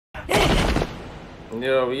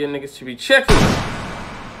Yo, you niggas should be checking.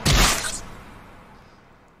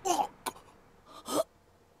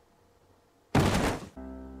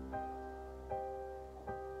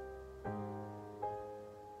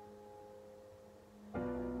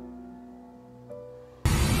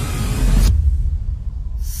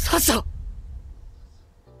 Sasha!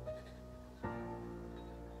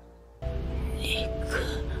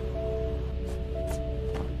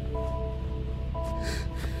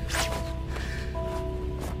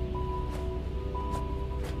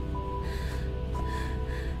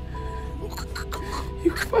 You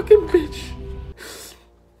fucking bitch.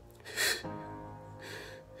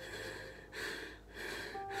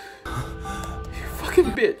 You fucking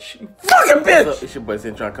bitch. You fucking bitch. What's up? It's your boy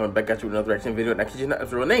Cintron coming back at you with another reaction video. And I kid you not, that's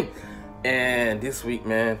the real name. And this week,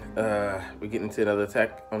 man, we get into another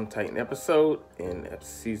Attack on Titan episode in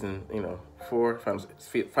season, 4,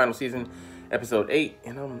 final season, episode 8.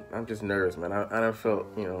 And I'm just nervous, man. I done felt,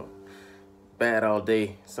 bad all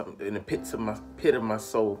day. Something in the pit of my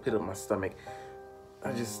soul, pit of my stomach.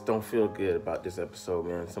 I just don't feel good about this episode,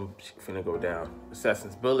 man. Some shit finna go down.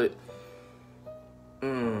 Assassin's bullet.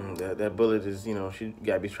 That bullet is,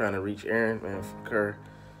 Gabi's trying to reach Eren, man, for Kerr.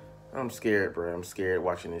 I'm scared, bro. I'm scared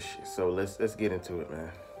watching this shit. So let's get into it, man.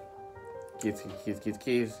 Kids.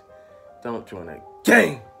 Don't join that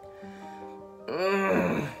gang.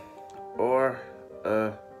 Or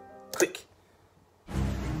click.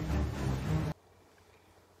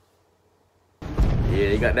 Yeah,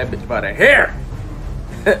 you got that bitch by the hair.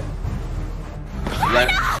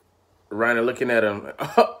 Reiner looking at him.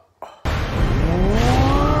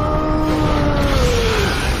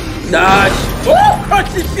 Dodge. Oh,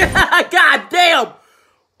 God damn.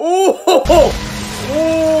 Oh,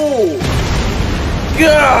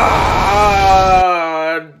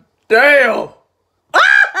 God damn.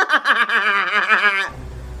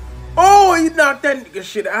 Oh, he knocked that nigga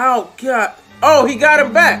shit out. God. Oh, he got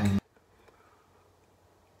him back.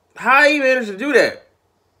 How he managed to do that?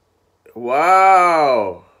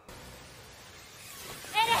 Wow.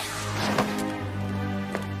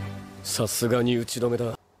 さすがに打ち止め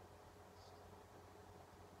だ。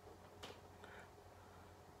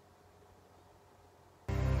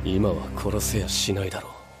今は殺せやしないだろ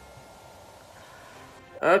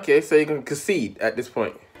う。 Okay, so you can concede at this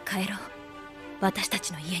point. 帰ろう。私た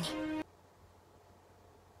ちの家に。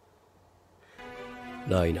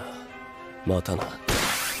ライナー、またな。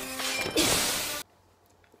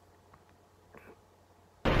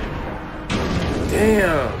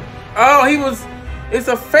 Damn. Oh, it's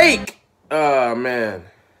a fake. Oh, man.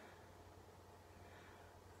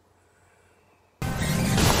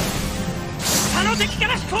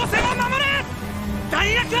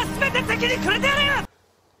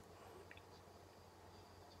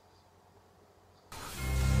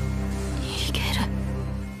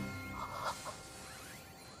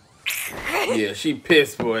 Yeah, she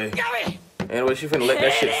pissed, boy. Anyway, she finna let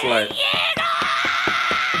that shit slide.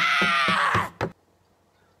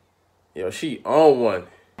 Yo, she on one.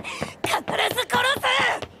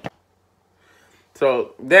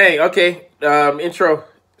 So, dang, okay. Intro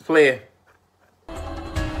playing.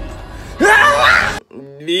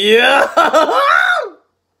 Yeah.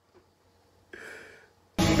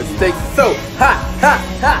 The stakes are so hot.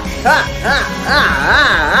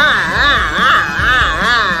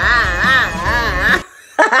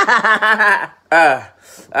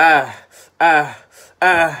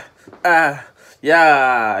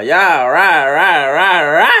 Yeah,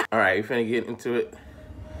 right. All right, we finna get into it.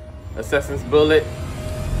 Assassin's bullet.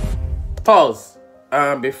 Pause.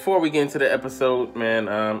 Before we get into the episode, man,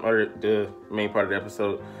 or the main part of the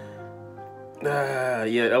episode.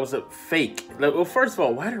 Yeah, that was a fake. Like, well, first of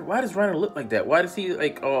all, why does Reiner look like that? Why does he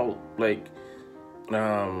like all like, I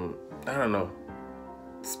don't know,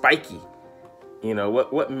 spiky?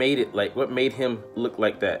 What made it like? What made him look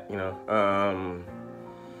like that?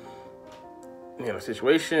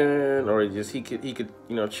 Situation, or just he could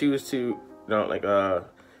choose to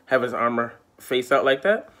have his armor face out like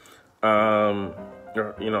that, or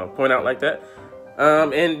point out like that,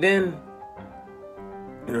 and then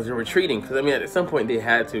they're retreating because at some point they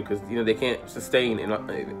had to, because they can't sustain an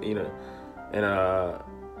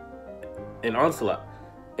onslaught,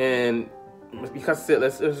 and because I said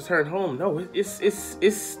let's return home. No, it's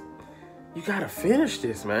you gotta finish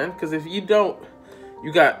this, man, because if you don't,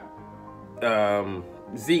 you got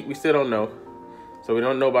Zeke, we still don't know. So we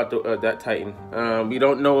don't know about that Titan. We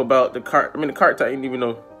don't know about the cart. The cart Titan, even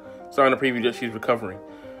though saw in the preview that she's recovering.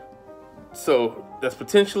 So that's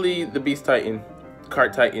potentially the Beast Titan,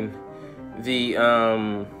 cart Titan, the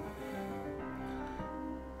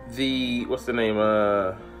what's the name?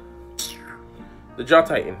 the Jaw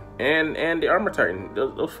Titan, and the Armor Titan.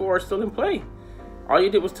 Those 4 are still in play. All you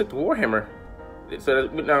did was took the Warhammer, so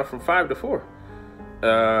it went down from 5 to 4.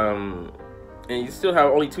 And you still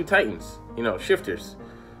have only 2 Titans, you know, shifters.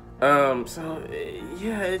 So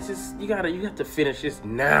yeah, it's just you have to finish this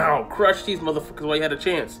now. Crush these motherfuckers while you had a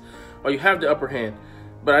chance, while you have the upper hand.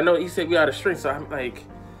 But I know he said we out of strength, so I'm like,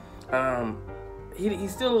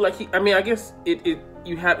 he's still like I mean, I guess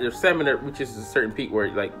you have your stamina reaches a certain peak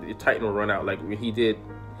where like the Titan will run out, like he did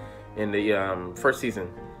in the first season.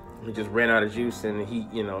 He just ran out of juice and he,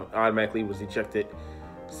 you know, automatically was ejected.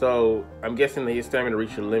 So I'm guessing that his stamina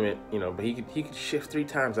reached a limit, you know, but he could shift 3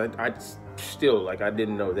 times. I still, like, I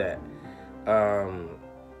didn't know that.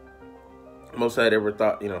 Most I'd ever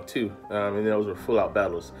thought, you know, 2. And those were full out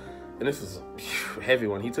battles. And this is a heavy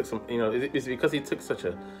one. He took some, you know, it's because he took such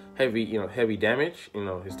a heavy damage. You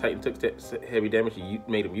know, his Titan took that heavy damage. He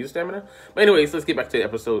made him use stamina. But anyways, let's get back to the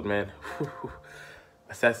episode, man.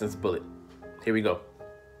 Assassin's Bullet. Here we go.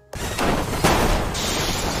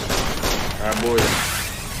 Our boy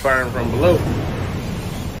firing from below.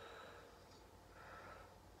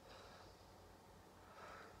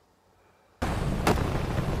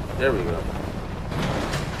 There we go.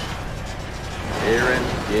 Aaron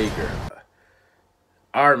Yeager.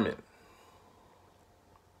 Armin.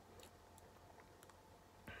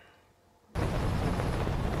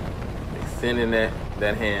 Extending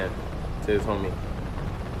that hand to his homie.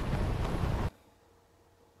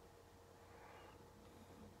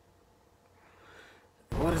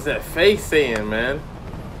 What is that face saying, man?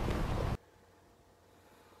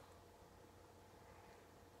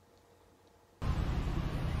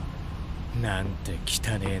 Nante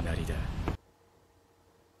kitane nari da.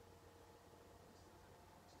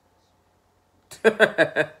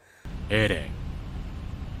 Eren.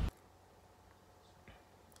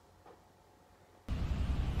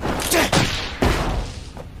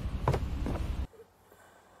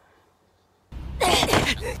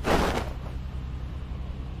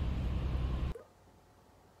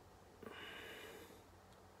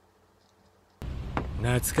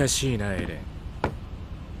 Natsukashii na, Eren.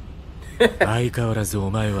 相変わらず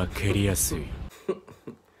お前は蹴りやすい。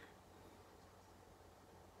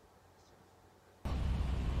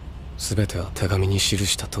すべては手紙に記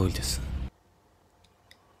した通りです。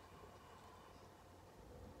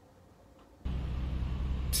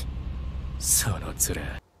その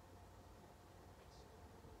面。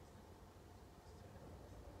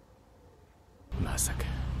まさか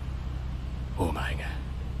お前が。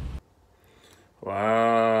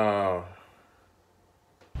Wow.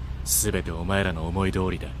 すべてお前らの思い通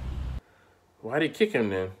りだ。Why did he kick him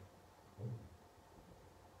then?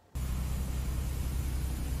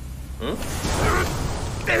 Hmm?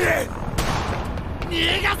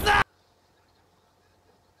 逃がすな！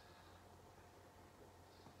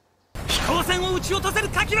飛行船を撃ち落とせる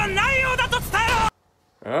鍵はないようだと伝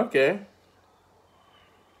えろ。Okay.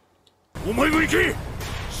 お前も行け。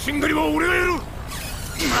しんがりは俺がやる。任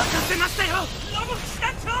せましたよ、ロボ騎士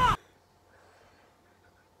団長。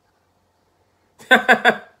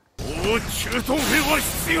お駐屯兵は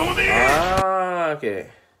必要ねえ。Ah, okay.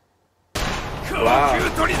 高級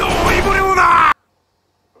鳥の追い骨をな。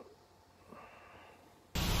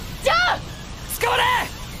じゃあ捕まれ。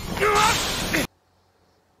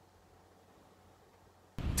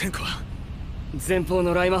天子は前方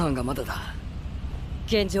のライマ班がまだだ。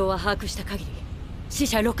現状は把握した限り死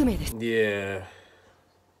者6名です。Yeah.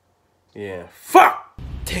 Yeah. Fuck!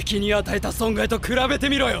 敵に与えた損害と比べて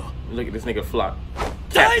みろよ。Look at this nigga flop.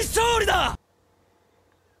 大勝利だ。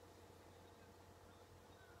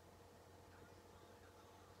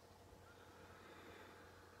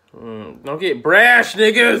Don't get brash,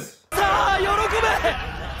 niggas! さあ喜べ。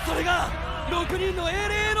それが6人の英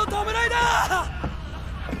霊の弔いだ。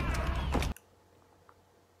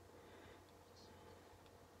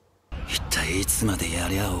一体いつまでや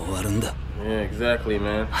りゃ終わるんだ。Yeah, exactly,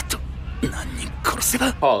 man. あと何人殺せ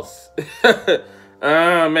ば。 Pulse.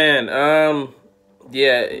 Man.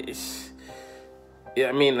 Yeah. Yeah,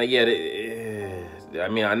 I mean, like, yeah. I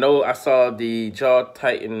mean, I know I saw the Jaw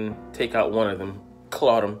Titan take out one of them,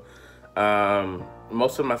 clawed him.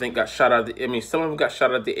 Most of them, I think, got shot out. I mean, some of them got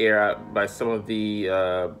shot out of the air by some of the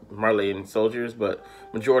Marleyan soldiers, but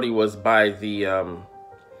majority was by the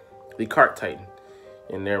Cart Titan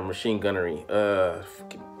in their machine gunnery.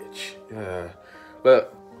 Fucking bitch.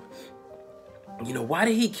 But you know, why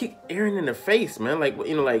did he kick Eren in the face, man? Like,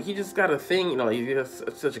 you know, like he just got a thing. You know, like, he has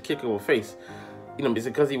such a kickable face. You know, is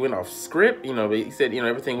it because he went off script? You know, but he said, you know,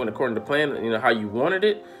 everything went according to plan. You know, how you wanted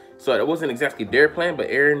it. So it wasn't exactly their plan, but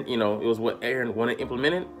Eren, you know, it was what Eren wanted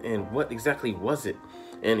implemented. And what exactly was it?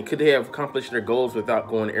 And could they have accomplished their goals without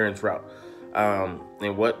going Aaron's route?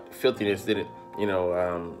 And what filthiness did it, you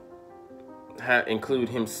know, include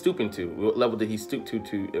him stooping to? What level did he stoop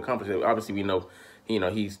to accomplish it? Obviously, we know, you know,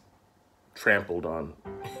 he's trampled on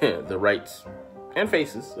the rights and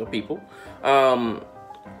faces of people.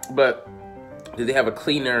 But did they have a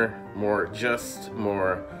cleaner, more just,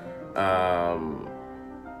 more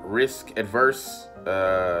risk adverse,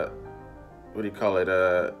 what do you call it,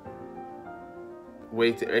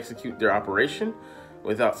 way to execute their operation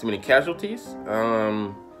without so many casualties?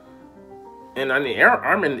 And I mean,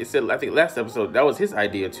 Armin said, I think last episode, that was his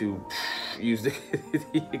idea to use the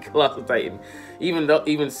Colossal Titan.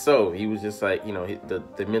 Even so, he was just like, you know,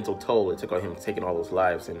 the mental toll it took on him taking all those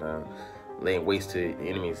lives and laying waste to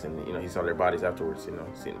enemies, and you know, he saw their bodies afterwards. You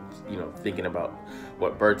know, thinking about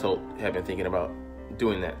what Bertolt had been thinking about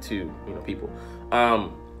doing that to, you know, people.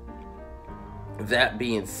 That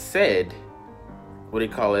being said, what do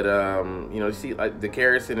you call it? You know, you see, like the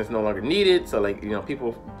garrison is no longer needed, so like, you know,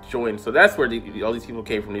 people joined. So that's where all these people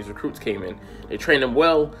came from. These recruits came in. They trained them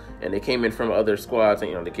well, and they came in from other squads. And,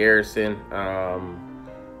 you know, the garrison,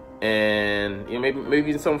 and you know, maybe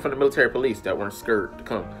even someone from the military police that weren't scared to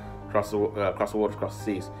come across the waters, across the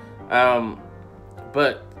seas.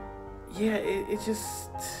 But yeah, it just,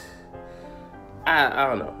 I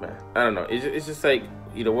don't know, man. I don't know. It's just like,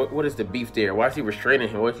 you know, what is the beef there? Why is he restraining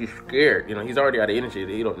him? Why is he scared? You know, he's already out of energy.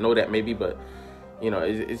 You don't know that maybe, but you know,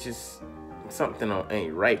 it's just something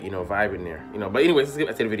ain't right. You know, vibing there. You know, but anyways, let's get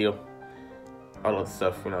back to the video. All of the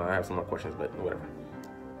stuff. You know, I have some more questions, but whatever.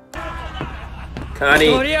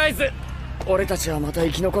 Connie. とりあえず俺たちはまた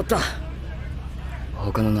生き残った。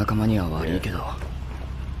他の仲間には悪いけど、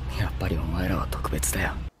やっぱりお前らは特別だ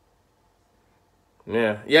よ。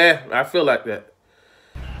Yeah, I feel like that.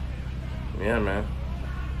 Yeah, man.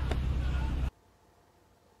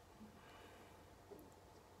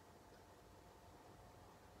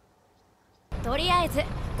 とりあえず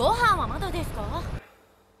ご飯はまだですか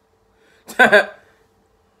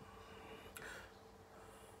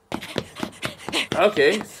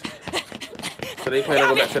？Okay. So they plan to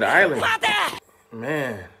go back to the island.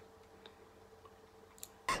 Man.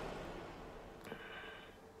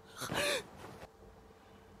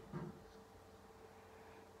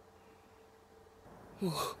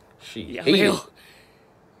 She やめよ hated う。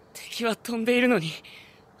敵は飛んでいるのに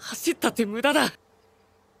走ったって無駄だ。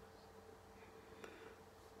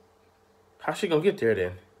How's she gonna get there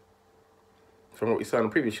then? From what we saw in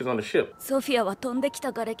the preview, she was on the ship. ソフィアは飛んでき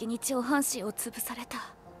た瓦礫に上半身を潰された。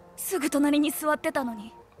すぐ隣に座ってたの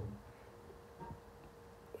に。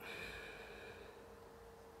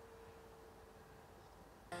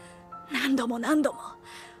何度も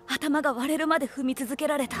頭が割れるまで踏み続け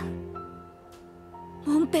られた。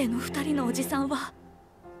モンペイの2人のおじさんは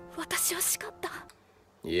私を叱った。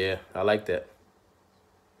Yeah, I like that.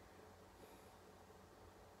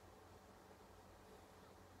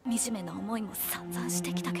 惨めな思いも散々し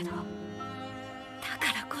てきたけど、だ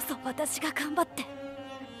からこそ私が頑張って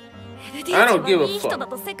LD はいい人だ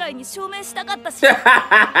と世界に証明したかったし。 Shut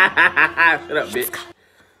up, bitch.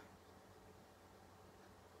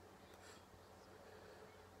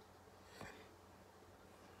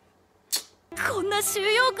 こんな収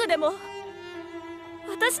容区でも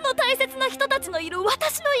私の大切な人たちのいる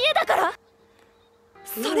私の家だから、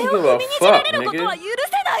それを踏みにじられることは許せ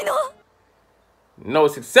ないの。 No,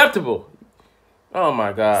 it's acceptable. Oh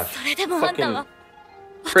my gosh. それでもあんたは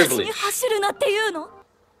Fucking 私に走るなって言うの？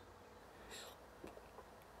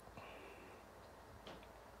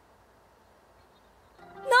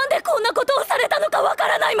なんでこんなことをされたのかわか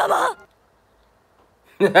らないまま。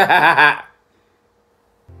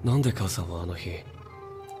なんで母さんはあの日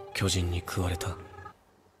巨人に食われた？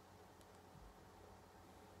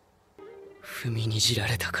踏みにじら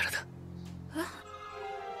れたからだ。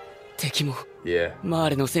敵も Yeah. マ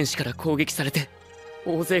ーレの戦士から攻撃されて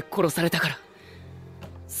大勢殺されたから。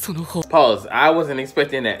その方 Pause. I wasn't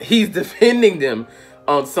expecting that. He's defending them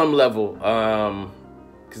on some level.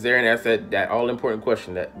 Because Aaron asked that all-important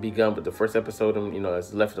question that begun with the first episode, and you know,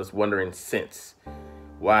 has left us wondering since.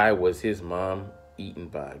 Why was his mom eaten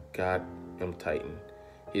by goddamn Titan?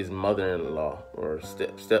 His mother-in-law or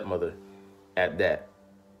stepmother at that.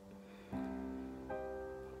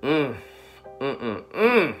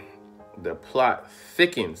 The plot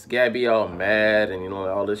thickens. Gabi all mad and, you know,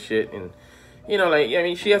 all this shit. And, you know, like, I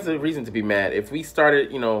mean, she has a reason to be mad. If we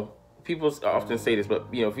started, you know, people often say this, but,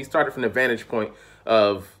 you know, if we started from the vantage point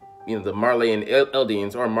of, you know, the Marleyan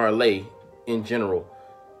Eldians or Marley in general,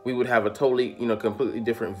 we would have a totally, you know, completely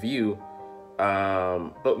different view.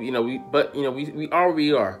 But we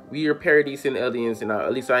are. We are paradise in Eldians, and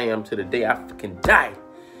at least I am to the day I fucking die.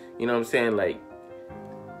 You know what I'm saying? Like,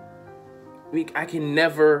 I can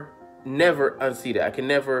never unsee that. I can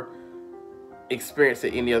never experience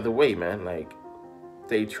it any other way, man. Like,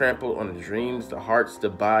 they trample on the dreams, the hearts,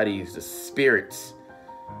 the bodies, the spirits,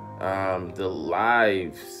 the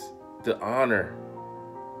lives, the honor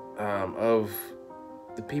of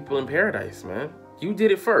the people in paradise, man. You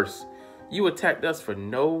did it first. You attacked us for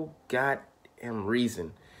no goddamn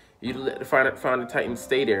reason. You let the Founding Titan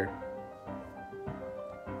stay there.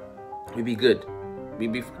 We'd be good.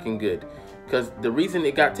 We'd be fucking good. Because the reason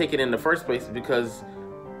it got taken in the first place is because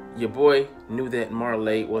your boy knew that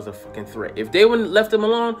Marley was a fucking threat. If they wouldn't left him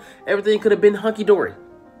alone, everything could have been hunky-dory.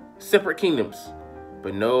 Separate kingdoms.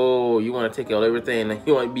 But no, you want to take out everything and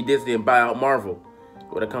you want to be Disney and buy out Marvel.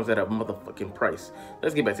 Well, that comes at a motherfucking price.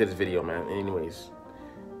 Let's get back to this video, man. Anyways.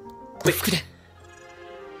 Wait.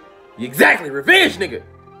 Exactly! Revenge, nigga!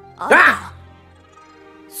 Ah!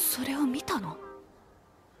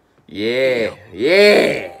 Yeah,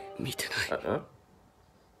 yeah! 見てない。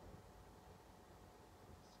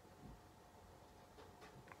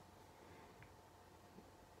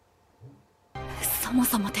そも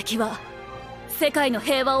そも敵は世界の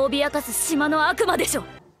平和を脅かす島の悪魔でしょ。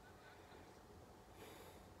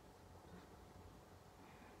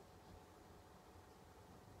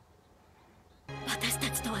私た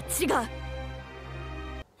ちとは違う。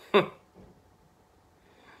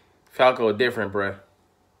Falco different, bruh.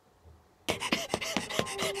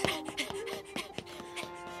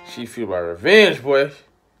 She feel about revenge, boy.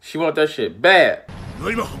 She want that shit bad.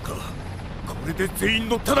 今ほかこれで全員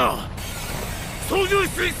乗ったな。操縦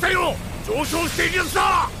室一切を上昇しているやつ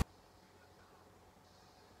だ。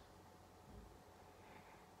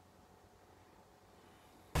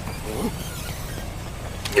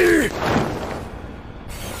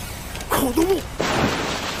子供。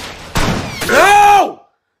No!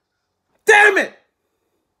 Damn it!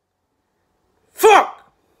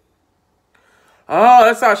 Fuck! Oh,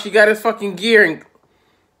 that's how she got his fucking gear and...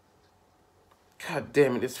 God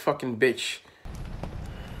damn it, this fucking bitch.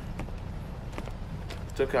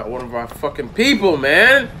 Took out one of our fucking people,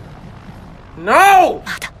 man! No!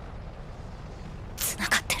 まだ繋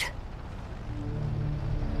がってる。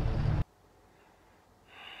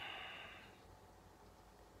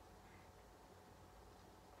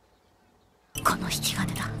この引き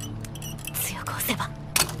金だ。強く押せば。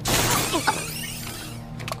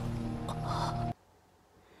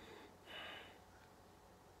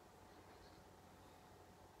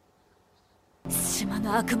島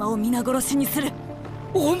の悪魔を皆殺しにする。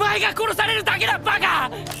お前が殺されるだけだ、バ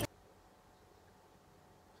カ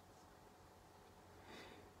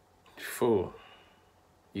！Fool.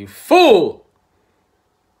 You fool!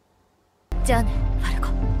 じゃあね、ファルコ。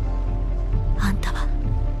あんたは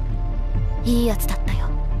いいやつだったよ。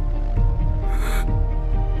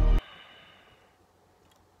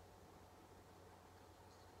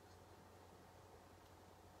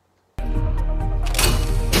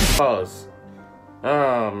Pause.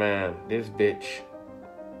 Oh man, this bitch.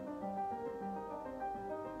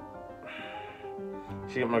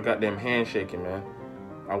 She got my goddamn hand shaking, man.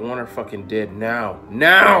 I want her fucking dead now.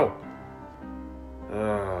 Now!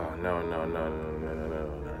 Oh, no.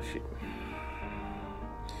 She...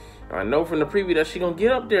 I know from the preview that she gonna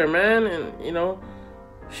get up there, man, and, you know,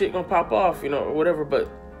 shit gonna pop off, you know, or whatever, but...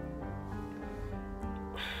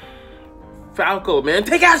 Falco, man,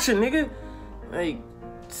 take action, nigga! Like,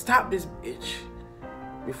 stop this bitch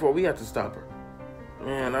before we have to stop her.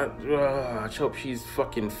 Man, I hope she's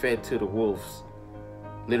fucking fed to the wolves.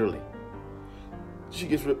 Literally. She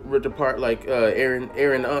gets ripped apart like Aaron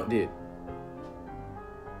Aunt did.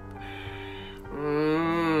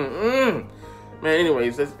 Man,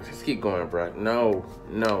 anyways, let's keep going, bro. No.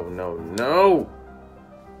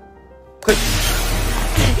 Quick.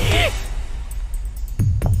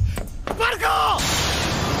 Marco!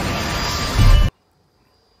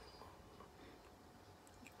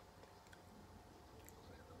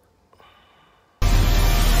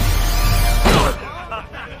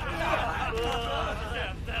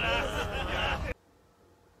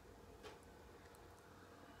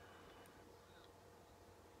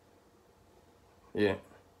 Yeah.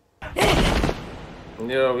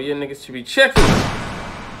 Yo, you niggas should be checking.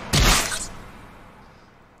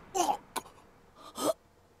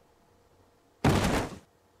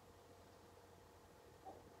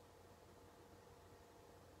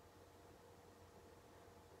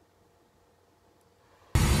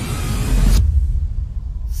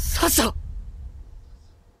 Sasha!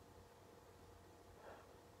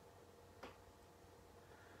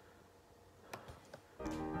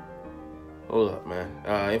 Hold up, man.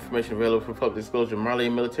 information available for public disclosure. Marley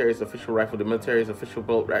military's official rifle. The military's official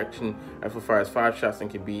bolt action rifle fires 5 shots and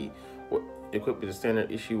can be equipped with a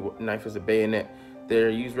standard issue knife as a bayonet. They're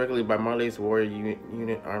used regularly by Marley's warrior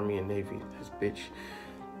unit, army, and navy. This bitch.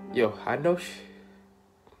 Yo, I know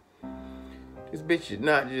this bitch did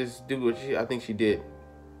not just do what I think she did.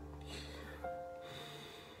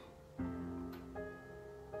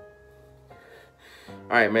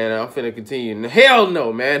 Alright, man, I'm finna continue. Hell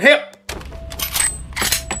no, man. Hell!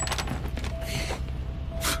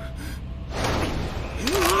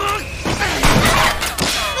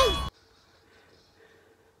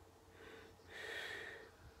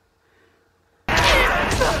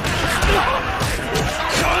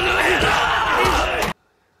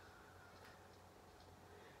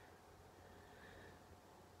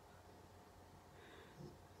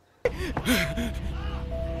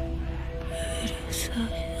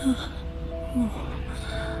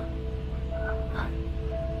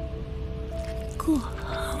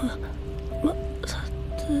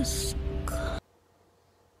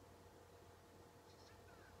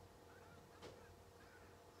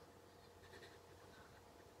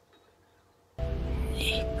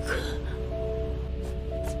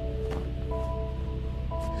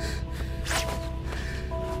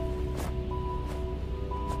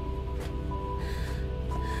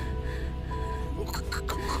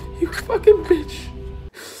 You fucking bitch.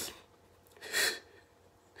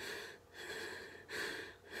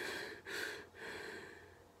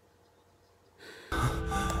 You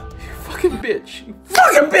fucking bitch. You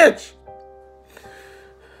fucking bitch.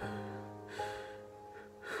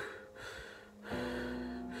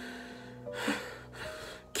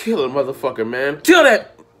 Kill a motherfucker, man. Kill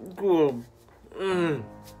that. Mm.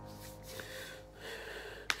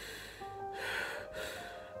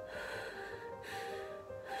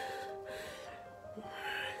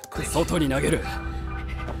 外に投げる。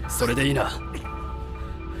それでいいな。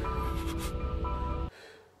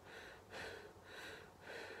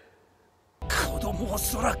子供を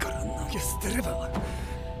空から投げ捨てれば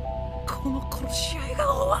この殺し合い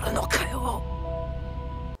が終わるのかよ。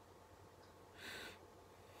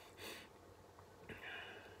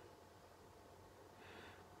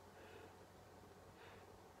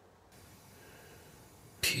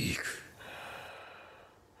ピーク。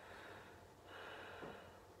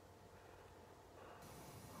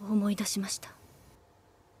思い出しました。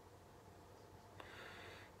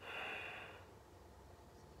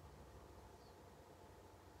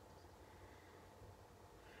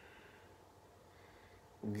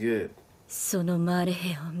Good. そのマーレ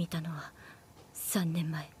兵を見たのは3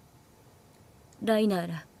年前。ライナー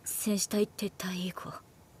ら戦士隊撤退以降、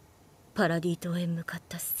パラディ島へ向かっ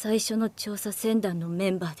た最初の調査船団のメ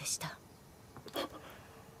ンバーでした。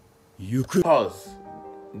Pause.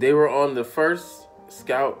 They were on the first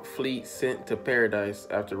scout fleet sent to Paradise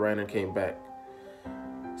after Reiner came back.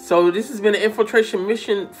 So this has been an infiltration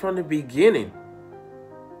mission from the beginning.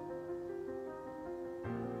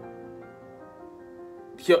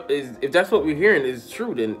 Yo, if that's what we're hearing is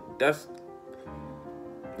true, then that's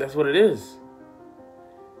what it is.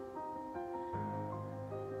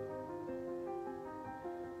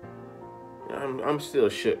 I'm still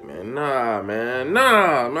shook, man. Nah, man.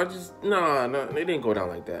 Nah, nah, it didn't go down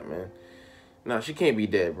like that, man. Nah, she can't be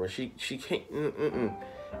dead, bro. She can't.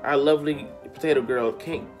 Our lovely potato girl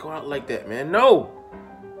can't go out like that, man. No.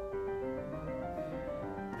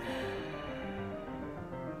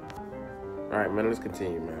 All right, man. Let's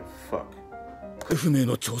continue, man. Fuck. 不明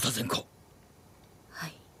の調査船か。は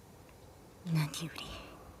い。何より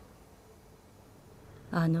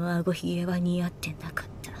あの顎ひげは似合ってなかっ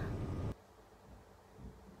た。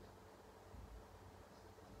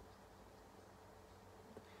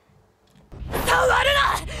触る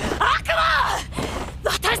な悪魔！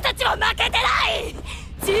私たちは負けてない！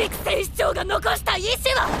ジーク戦士長が残した意志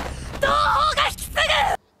は同胞が引き継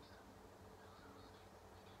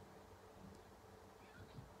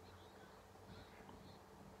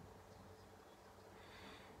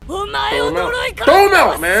ぐ！お前を呪い殺すの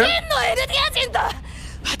は真のエルディア人だ！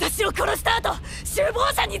私を殺した後、首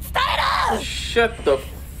謀者に伝えろ！ Shut the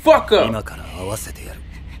fuck up! 今から合わせてやる。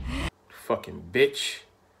Fucking bitch.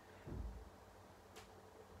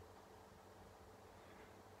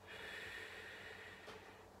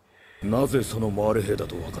 なぜそのマーレ兵だ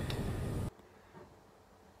と分かった？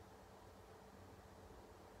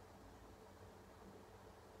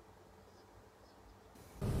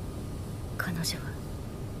彼女は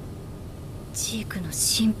ジークの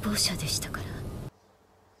信奉者でしたか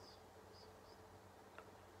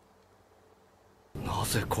ら。な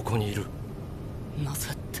ぜここにいる？なぜ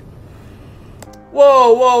って。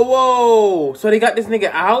Whoa, whoa, whoa! So they got this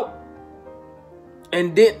nigga out,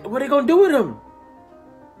 and then what they gonna do with him?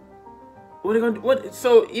 What they gonna do? What?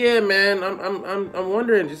 So yeah, man, I'm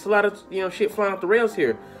wondering. Just a lot of shit flying off the rails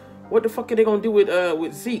here. What the fuck are they gonna do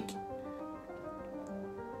with Zeke?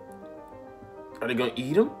 Are they gonna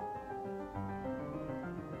eat him?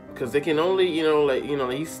 Because they can only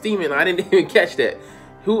he's steaming. I didn't even catch that.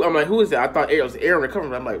 Who is that? I thought it was Aaron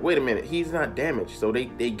recovering. I'm like, wait a minute, he's not damaged. So they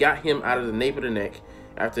got him out of the nape of the neck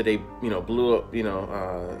after they blew up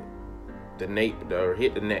the nape or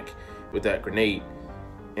hit the neck with that grenade,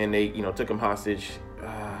 and they took him hostage.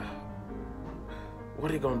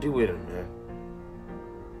 What are they gonna do with him, man?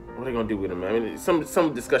 What are they gonna do with him, man? I mean,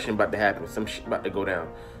 some discussion about to happen. Some shit about to go down.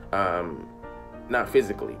 Not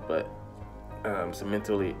physically, but some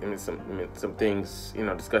mentally, and some things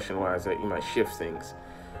discussion wise that you might shift things.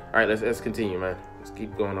 All right, let's continue, man. Let's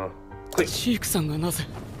keep going on. Quick. シークさんがなぜ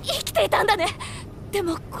生きていたんだね。で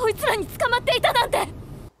もこいつらに捕まっていたなんて。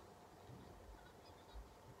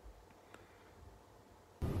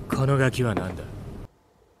このガキは何だ。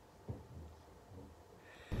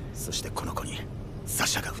そしてこの子にサ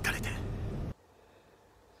シャが撃たれて。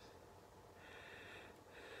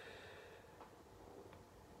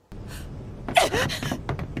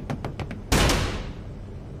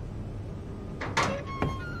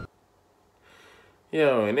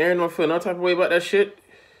Yo, and Aaron don't feel no type of way about that shit.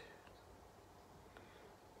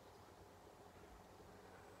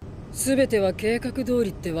 すべては計画通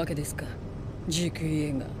りってわけですか、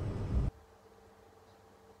GQA が。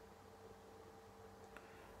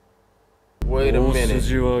Wait a 大 minute.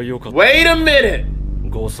 筋は良かった。 Wait a minute.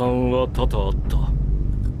 誤算は多々あった。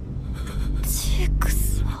ジーク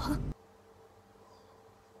さん。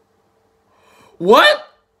What?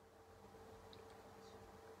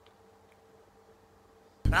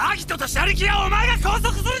 アギトとシャリキはお前が拘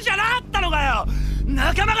束するんじゃなかったのかよ。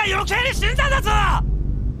仲間が余計に死んだんだぞ。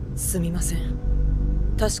すみません。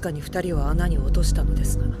確かに2人は穴に落としたので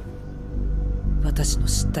すが、私の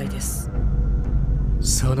失態です。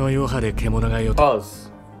その余波で獣がよ。Pause.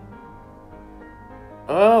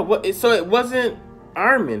 What? So it wasn't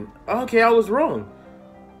Armin. Okay, I was wrong.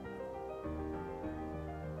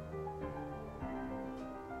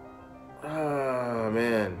 Oh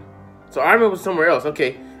man. So Armin was somewhere else.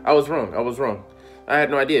 Okay, I was wrong. I had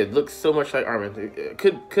no idea. It looks so much like Armin. It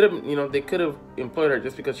could have, they could have employed her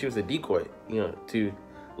just because she was a decoy, to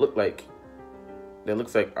look like. That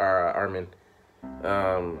looks like Armin.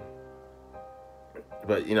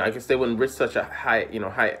 But I guess they wouldn't risk such a high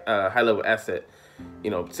level asset.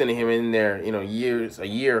 Sending him in there, a year,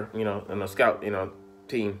 in a scout,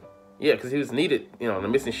 team. Yeah, because he was needed, on the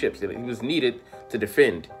missing ships. He was needed to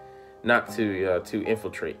defend, not to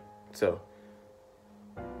infiltrate. So,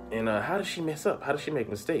 and how does she mess up? How does she make a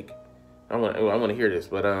mistake? I want to hear this.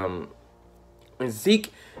 But and Zeke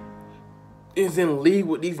is in league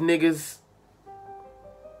with these niggas.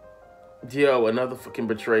 Yo, another fucking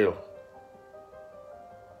betrayal.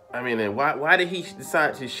 I mean, and why did he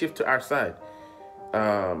decide to shift to our side?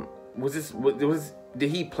 Did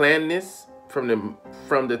he plan this from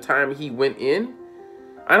the time he went in?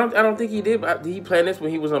 I don't think he did. But did he plan this when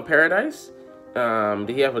he was on Paradise? Did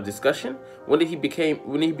he have a discussion? When did he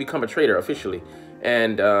become a traitor officially?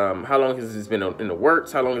 And how long has this been in the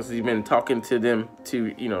works? How long has he been talking to them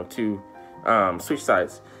to switch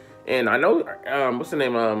sides? And I know what's the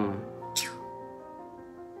name?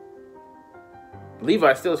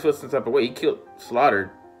 Levi still feels some type of way. He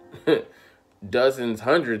slaughtered dozens,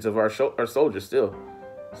 hundreds of our soldiers still.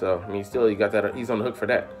 So I mean, still he got that. He's on the hook for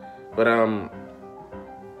that. But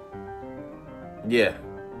yeah.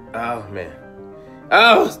 Oh man.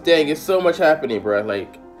 Oh dang! It's so much happening, bro.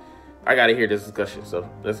 Like, I gotta hear this discussion. So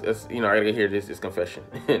let's I gotta hear this confession.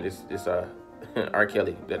 this R.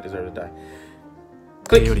 Kelly that deserves to die.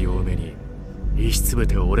 Click. より多めにすべ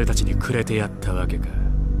てを俺たちにくれてやったわけか。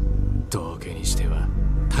道家にしては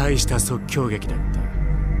大した即興劇だった。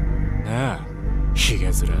なあ、ヒゲ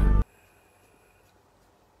面。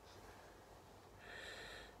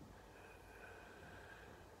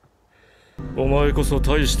お前こそ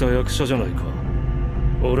大した役者じゃないか。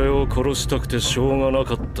俺を殺したくてしょうがな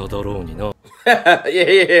かっただろうにな。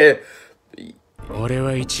yeah. 俺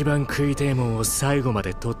は一番食いてえもんを最後ま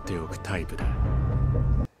で取っておくタイプだ。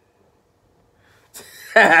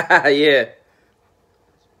yeah.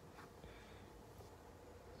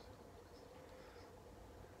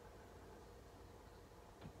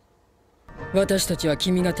 私たちは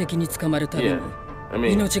君が敵に捕まるため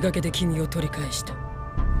に命がけで君を取り返した。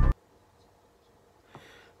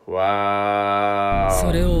Wow.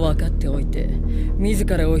 それを分かっておいて自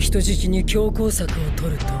らを人質に強攻策を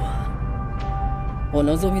取るとは。お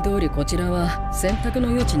望み通りこちらは選択の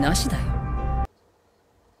余地なしだよ。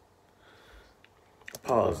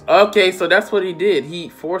Pause. Okay, so that's what he did. He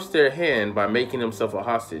forced their hand by making himself a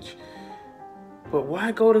hostage. But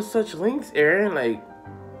why go to such lengths, Aaron? Like,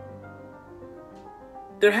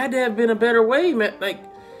 there had to have been a better way, man. Like,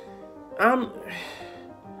 I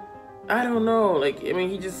don't know. Like, I mean,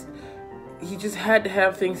 he just had to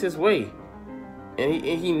have things his way. And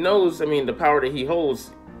he knows, I mean, the power that he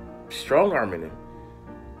holds, strong-arming him.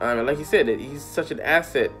 I mean, like you said, that he's such an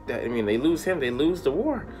asset that, I mean, they lose him, they lose the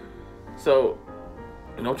war. So,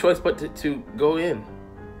 no choice but to go in.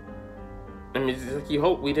 I mean, it's like you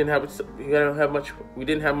hope we didn't have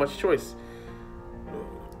much choice.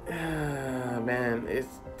 Man,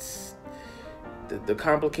 it's the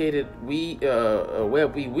complicated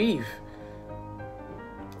web we weave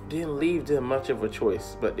didn't leave them much of a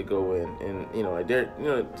choice but to go in. And you know,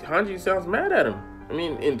 Hanji sounds mad at him. I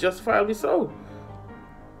mean, and justifiably so.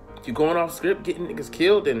 You going off script, getting niggas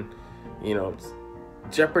killed, and you know,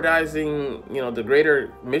 jeopardizing, you know, the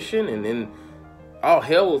greater mission, and then all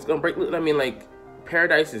hell was gonna break loose. I mean, like,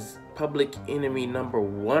 Paradise is public enemy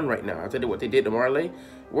 #1 right now. I tell you what they did to Marley.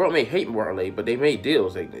 World may hate Marley, but they made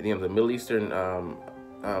deals, like, you know, the Middle Eastern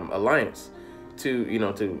alliance to, you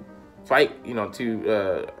know, to fight, you know,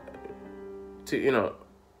 to you know,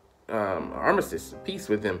 armistice, peace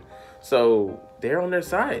with them. So they're on their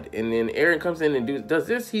side, and then Aaron comes in and does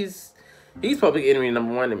this. He's public enemy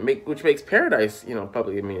 #1, and which makes Paradise, you know,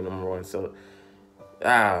 public enemy #1. So,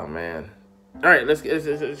 man. All right, let's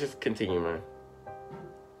just continue, man.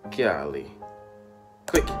 Golly,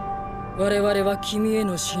 quick.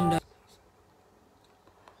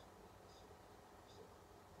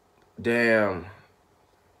 Damn.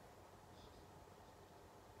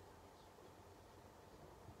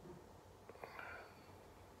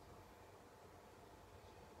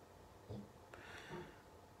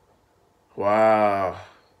 Wow.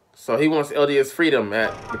 So he wants LDS freedom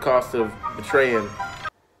at the cost of betraying.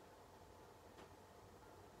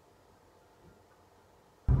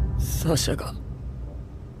 Sasha が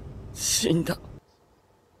死んだ。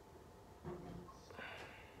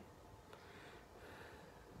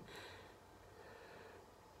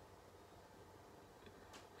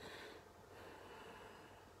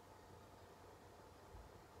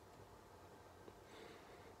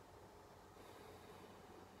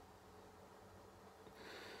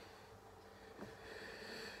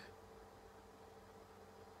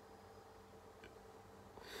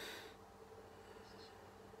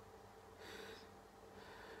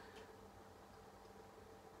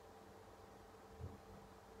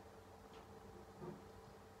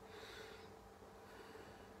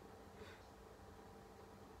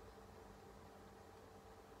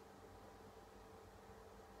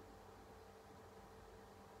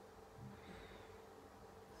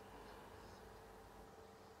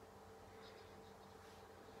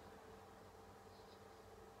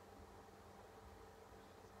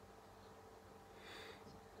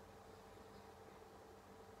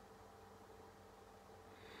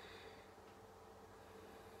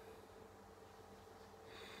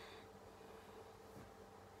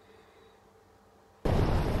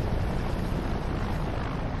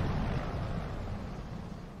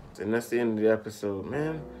And that's the end of the episode,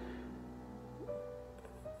 man.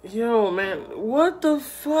 Yo, man, what the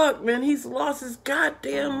fuck, man? He's lost his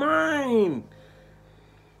goddamn mind.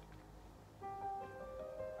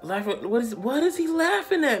 Laughing, what is he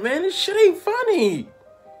laughing at, man? This shit ain't funny.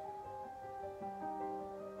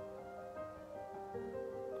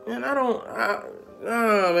 Man,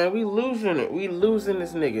 man, we losing it. We losing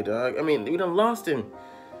this nigga, dog. I mean, we done lost him.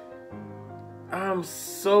 I'm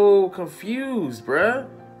so confused, bruh.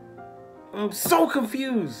 I'm so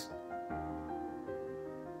confused.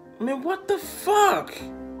 Man, what the fuck?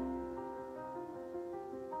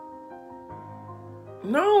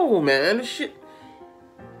 No, man, this shit.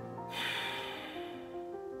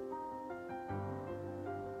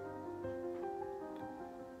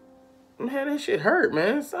 Man, that shit hurt,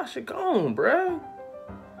 man. Sasha gone, bruh.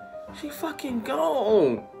 She fucking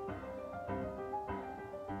gone.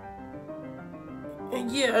 And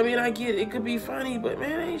yeah, I mean, I get it. It could be funny, but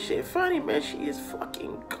man, ain't shit funny, man. She is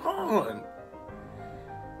fucking gone.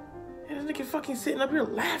 And this nigga fucking sitting up here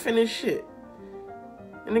laughing and shit.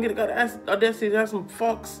 And nigga got audacity to have some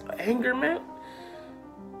fox anger, man.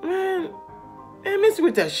 Man, miss me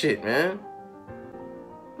with that shit, man.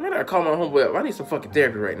 Man, I gotta call my homeboy up. I need some fucking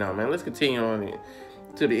therapy right now, man. Let's continue on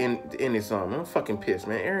to the end of this song, man. I'm fucking pissed,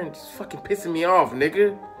 man. Aaron just fucking pissing me off,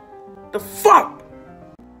 nigga. The fuck?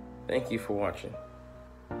 Thank you for watching.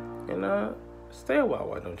 And stay a while,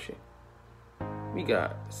 why don't you? We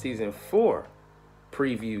got season 4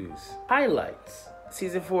 previews, highlights,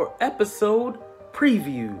 season 4 episode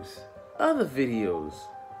previews, other videos,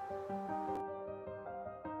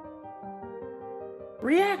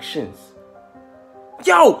 reactions.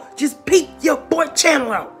 Yo, just peek your boy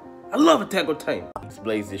channel out. I love Attack on Titan. Let's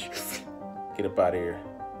blaze this. Get up out of here.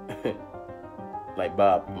 Like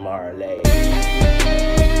Bob Marley.